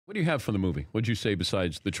What do you have for the movie? What'd you say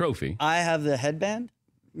besides the trophy? I have the headband,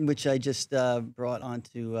 which I just brought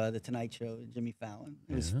onto the Tonight Show with Jimmy Fallon.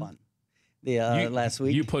 It was fun. Last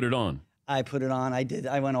week. You put it on. I put it on. I did.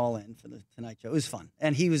 I went all in for the Tonight Show. It was fun,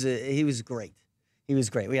 and he was great. He was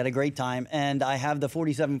great. We had a great time, and I have the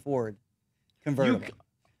 '47 Ford convertible.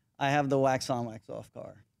 I have the wax on, wax off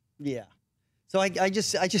car. Yeah. So I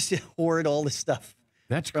just hoard all the stuff.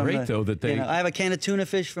 That's great, though, that they... I have a can of tuna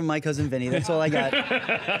fish from my cousin Vinny. That's all I got.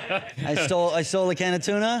 I stole a can of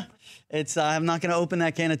tuna. I'm not going to open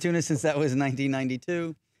that can of tuna since that was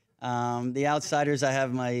 1992. The Outsiders, I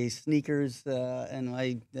have my sneakers and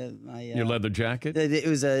my... Your leather jacket? It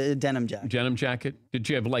was a denim jacket. Denim jacket? Did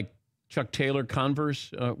you have, like, Chuck Taylor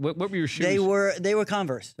Converse? What were your shoes? They were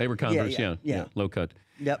Converse. They were Converse, yeah. Low cut.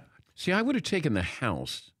 Yep. See, I would have taken the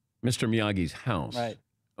house, Mr. Miyagi's house,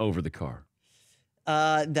 over the car.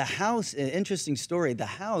 The house, interesting story. The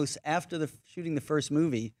house, after shooting the first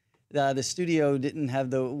movie, the studio didn't have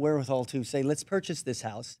the wherewithal to say, let's purchase this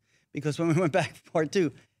house. Because when we went back for part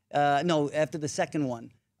two, after the second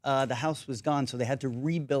one, the house was gone. So they had to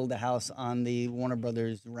rebuild the house on the Warner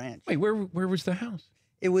Brothers ranch. Wait, where was the house?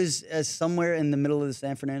 It was somewhere in the middle of the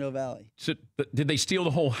San Fernando Valley. So, did they steal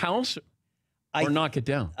the whole house or knock it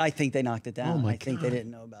down? I think they knocked it down. Oh my I think they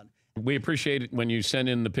didn't know about it. We appreciate it when you send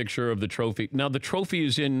in the picture of the trophy. Now, the trophy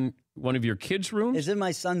is in one of your kids' rooms? It's in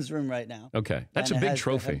my son's room right now. Okay. That's a big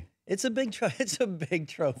trophy. It's a big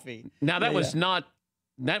trophy. Now, that was not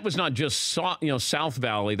just South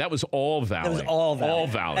Valley. That was all Valley. That was all Valley. All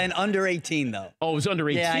Valley. And under 18, though. Oh, it was under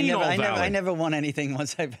 18, yeah, I never won anything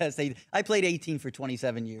once I passed 18. I played 18 for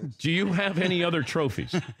 27 years. Do you have any other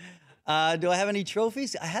trophies? Do I have any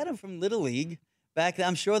trophies? I had them from Little League. Back then,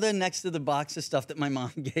 I'm sure they're next to the box of stuff that my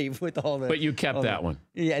mom gave with all the... But you kept that one?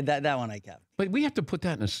 Yeah, that one I kept. But we have to put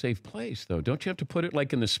that in a safe place, though. Don't you have to put it,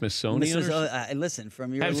 like, in the Smithsonian? Listen,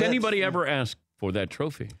 from your Has anybody ever asked for that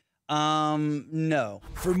trophy? No.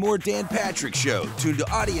 For more Dan Patrick Show, tune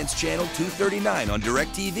to Audience Channel 239 on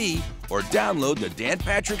DirecTV or download the Dan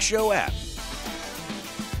Patrick Show app.